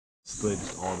It's really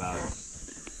just all about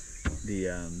the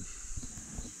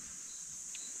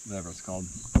whatever it's called,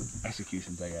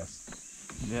 executions, I guess.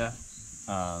 Yeah.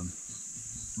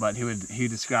 But he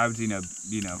described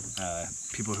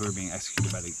people who were being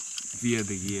executed via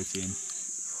the guillotine.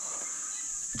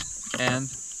 And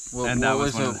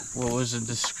what was the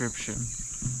description?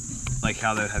 Like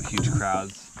how they would have huge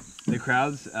crowds. The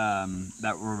crowds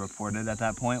that were reported at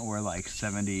that point were like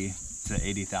 70 to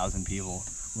 80,000 people,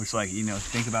 which, like, you know,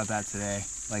 think about that today.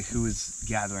 Like, who is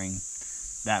gathering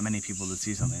that many people to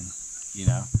see something? You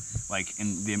know, like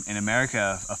in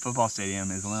America, a football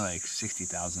stadium is only like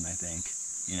 60,000, I think.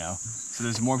 You know, so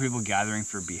there's more people gathering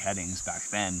for beheadings back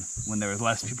then when there was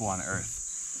less people on Earth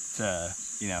to,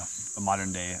 you know, a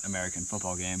modern day American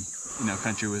football game. You know,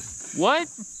 country with what?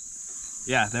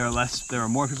 Yeah, there were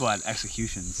more people at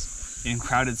executions in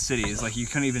crowded cities. Like, you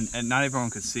couldn't even, and not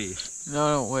everyone could see.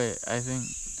 No, wait, I think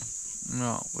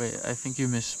you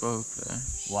misspoke there.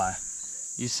 Why?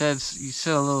 You said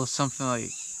a little something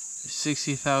like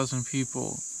 60,000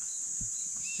 people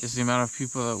is the amount of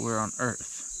people that were on Earth.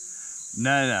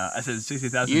 No, I said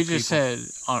 60,000 people. You just said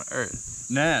on Earth.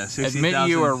 No, 60,000. Admit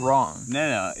you were wrong.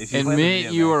 No, if you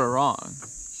admit you were wrong.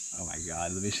 Oh my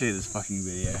god, let me show you this fucking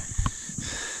video.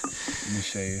 Let me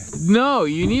show you. No,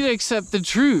 you need to accept the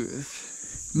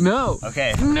truth. No.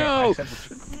 Okay. No. Okay,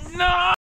 No.